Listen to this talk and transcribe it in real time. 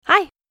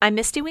I'm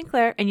Misty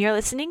Winkler, and you're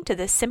listening to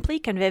the Simply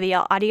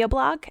Convivial audio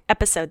blog,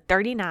 episode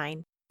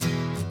 39.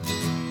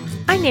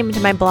 I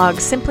named my blog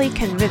Simply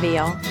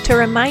Convivial to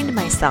remind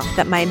myself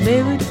that my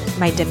mood,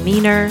 my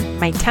demeanor,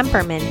 my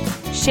temperament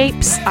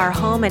shapes our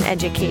home and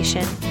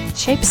education,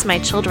 shapes my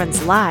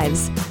children's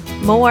lives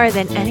more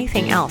than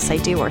anything else I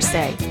do or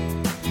say.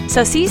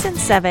 So Season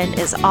 7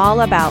 is all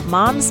about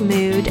mom's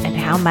mood and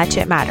how much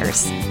it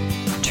matters.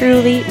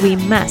 Truly, we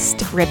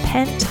must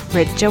repent,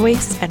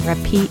 rejoice, and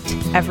repeat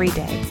every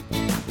day.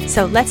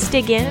 So let's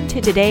dig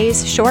into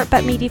today's short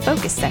but meaty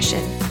focus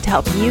session to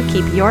help you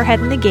keep your head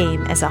in the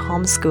game as a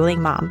homeschooling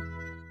mom.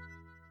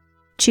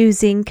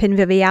 Choosing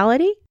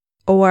conviviality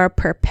or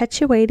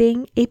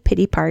perpetuating a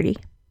pity party?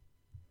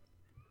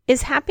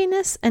 Is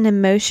happiness an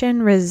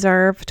emotion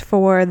reserved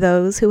for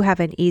those who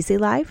have an easy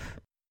life?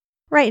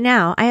 Right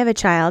now, I have a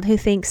child who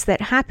thinks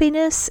that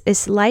happiness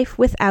is life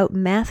without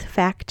math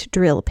fact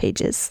drill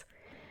pages.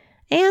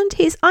 And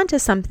he's onto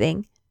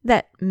something,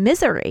 that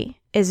misery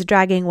is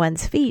dragging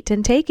one's feet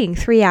and taking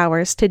 3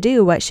 hours to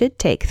do what should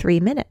take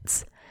 3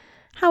 minutes.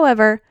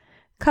 However,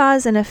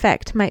 cause and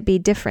effect might be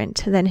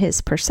different than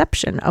his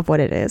perception of what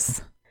it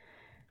is.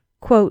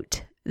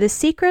 Quote, "The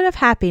secret of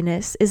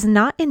happiness is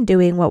not in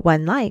doing what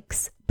one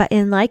likes, but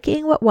in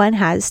liking what one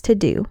has to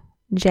do."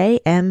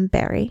 J.M.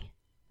 Barrie.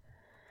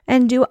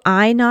 And do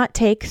I not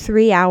take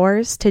 3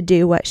 hours to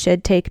do what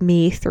should take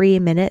me 3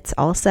 minutes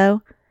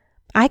also?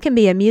 I can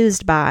be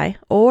amused by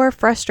or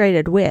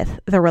frustrated with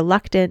the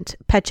reluctant,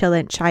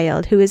 petulant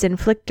child who is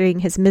inflicting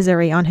his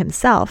misery on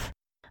himself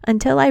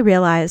until I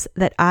realize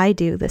that I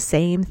do the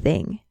same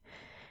thing.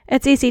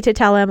 It's easy to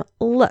tell him,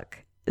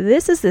 "Look,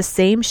 this is the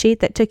same sheet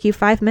that took you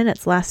 5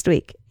 minutes last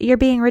week. You're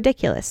being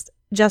ridiculous.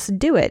 Just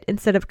do it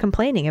instead of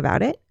complaining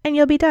about it, and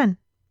you'll be done."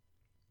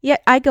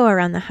 Yet I go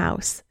around the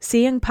house,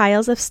 seeing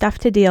piles of stuff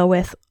to deal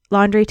with,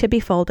 laundry to be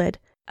folded,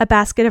 a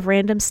basket of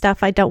random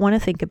stuff I don't want to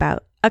think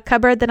about, a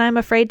cupboard that I'm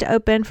afraid to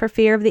open for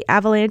fear of the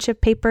avalanche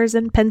of papers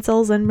and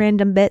pencils and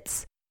random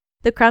bits,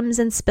 the crumbs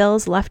and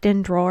spills left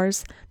in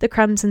drawers, the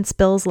crumbs and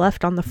spills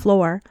left on the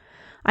floor.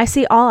 I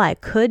see all I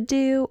could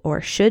do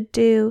or should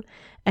do,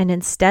 and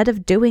instead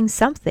of doing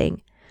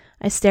something,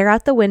 I stare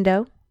out the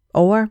window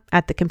or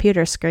at the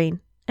computer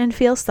screen and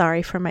feel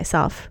sorry for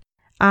myself.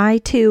 I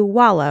too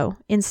wallow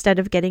instead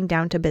of getting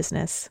down to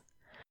business.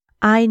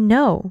 I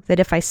know that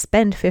if I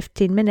spend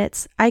 15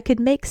 minutes, I could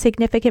make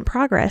significant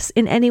progress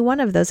in any one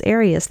of those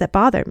areas that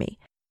bother me.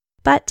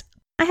 But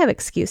I have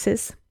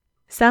excuses,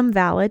 some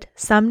valid,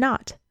 some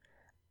not.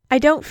 I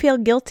don't feel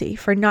guilty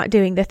for not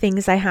doing the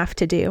things I have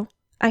to do.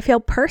 I feel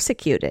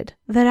persecuted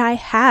that I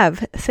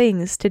have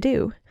things to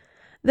do.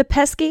 The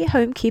pesky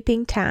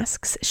homekeeping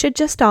tasks should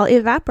just all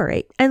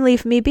evaporate and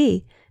leave me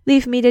be.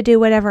 Leave me to do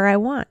whatever I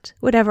want,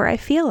 whatever I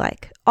feel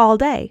like, all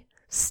day.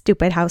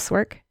 Stupid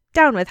housework.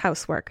 Down with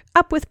housework.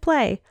 Up with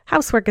play.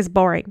 Housework is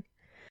boring.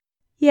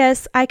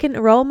 Yes, I can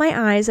roll my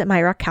eyes at my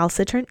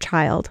recalcitrant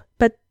child,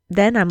 but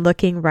then I'm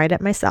looking right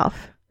at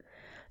myself.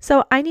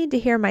 So I need to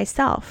hear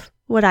myself,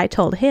 what I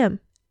told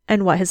him,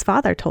 and what his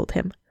father told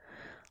him.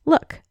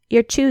 Look,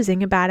 you're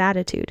choosing a bad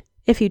attitude.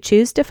 If you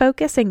choose to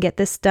focus and get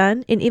this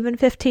done in even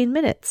 15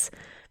 minutes,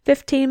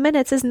 15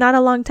 minutes is not a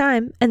long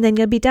time, and then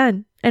you'll be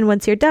done. And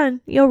once you're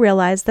done, you'll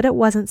realize that it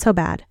wasn't so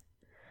bad.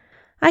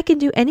 I can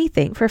do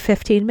anything for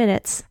 15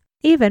 minutes.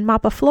 Even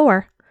mop a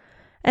floor.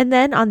 And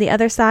then on the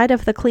other side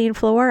of the clean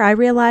floor, I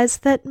realize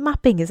that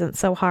mopping isn't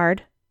so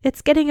hard.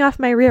 It's getting off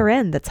my rear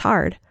end that's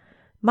hard.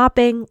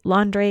 Mopping,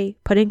 laundry,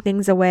 putting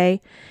things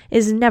away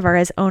is never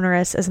as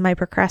onerous as my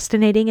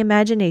procrastinating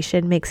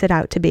imagination makes it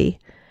out to be.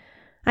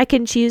 I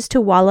can choose to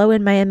wallow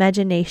in my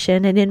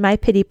imagination and in my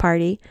pity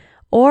party,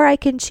 or I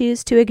can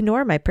choose to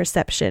ignore my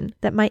perception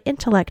that my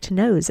intellect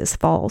knows is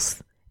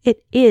false.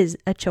 It is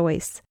a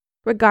choice,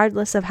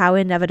 regardless of how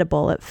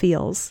inevitable it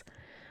feels.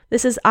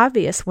 This is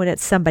obvious when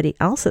it's somebody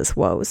else's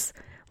woes,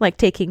 like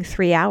taking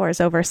 3 hours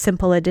over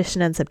simple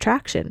addition and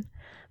subtraction,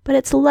 but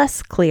it's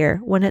less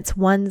clear when it's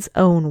one's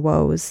own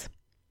woes.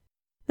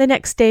 The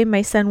next day,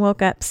 my son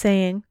woke up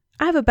saying,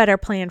 "I have a better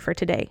plan for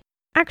today,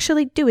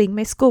 actually doing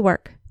my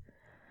schoolwork."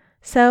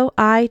 So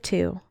I,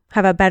 too,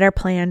 have a better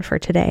plan for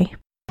today.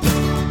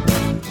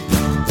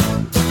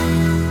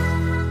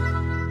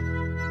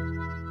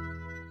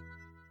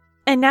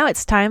 And now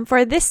it's time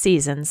for this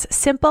season's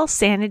Simple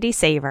Sanity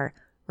Saver.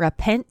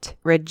 Repent,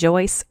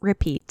 rejoice,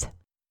 repeat.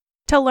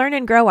 To learn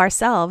and grow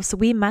ourselves,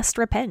 we must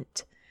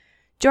repent.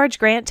 George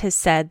Grant has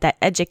said that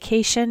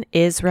education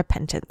is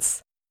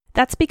repentance.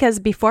 That's because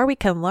before we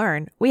can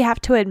learn, we have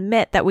to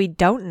admit that we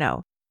don't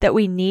know, that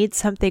we need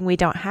something we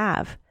don't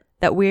have,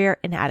 that we're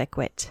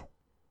inadequate.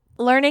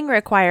 Learning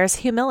requires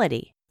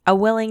humility, a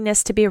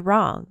willingness to be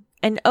wrong,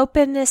 an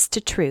openness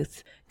to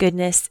truth,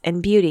 goodness,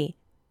 and beauty,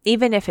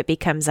 even if it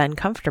becomes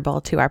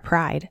uncomfortable to our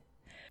pride.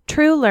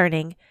 True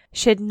learning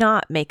should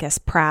not make us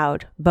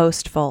proud,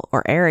 boastful,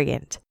 or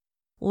arrogant.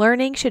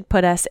 Learning should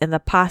put us in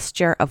the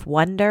posture of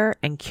wonder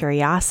and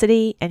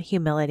curiosity and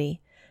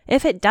humility.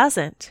 If it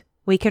doesn't,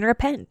 we can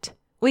repent.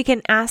 We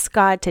can ask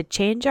God to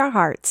change our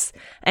hearts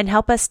and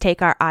help us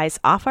take our eyes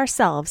off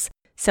ourselves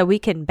so we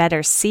can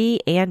better see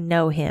and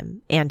know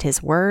Him and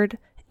His Word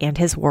and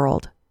His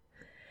world.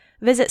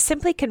 Visit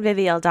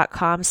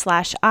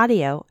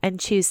simplyconvivial.com/audio and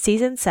choose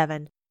Season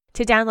 7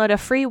 to download a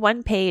free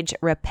one-page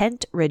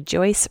Repent,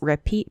 Rejoice,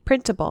 Repeat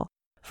printable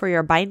for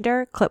your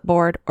binder,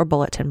 clipboard, or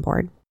bulletin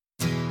board.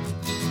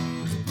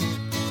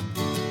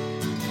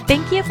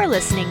 Thank you for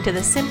listening to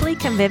the Simply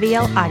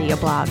Convivial audio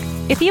blog.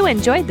 If you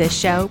enjoyed this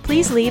show,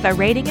 please leave a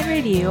rating and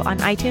review on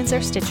iTunes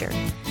or Stitcher.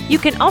 You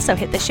can also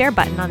hit the share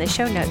button on the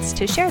show notes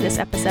to share this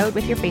episode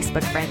with your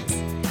Facebook friends.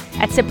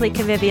 At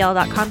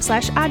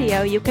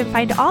simplyconvivial.com/audio, you can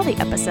find all the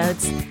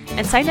episodes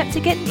and sign up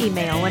to get an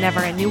email whenever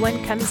a new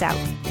one comes out.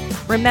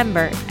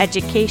 Remember,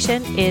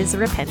 education is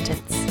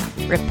repentance.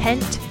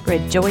 Repent,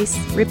 rejoice,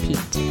 repeat.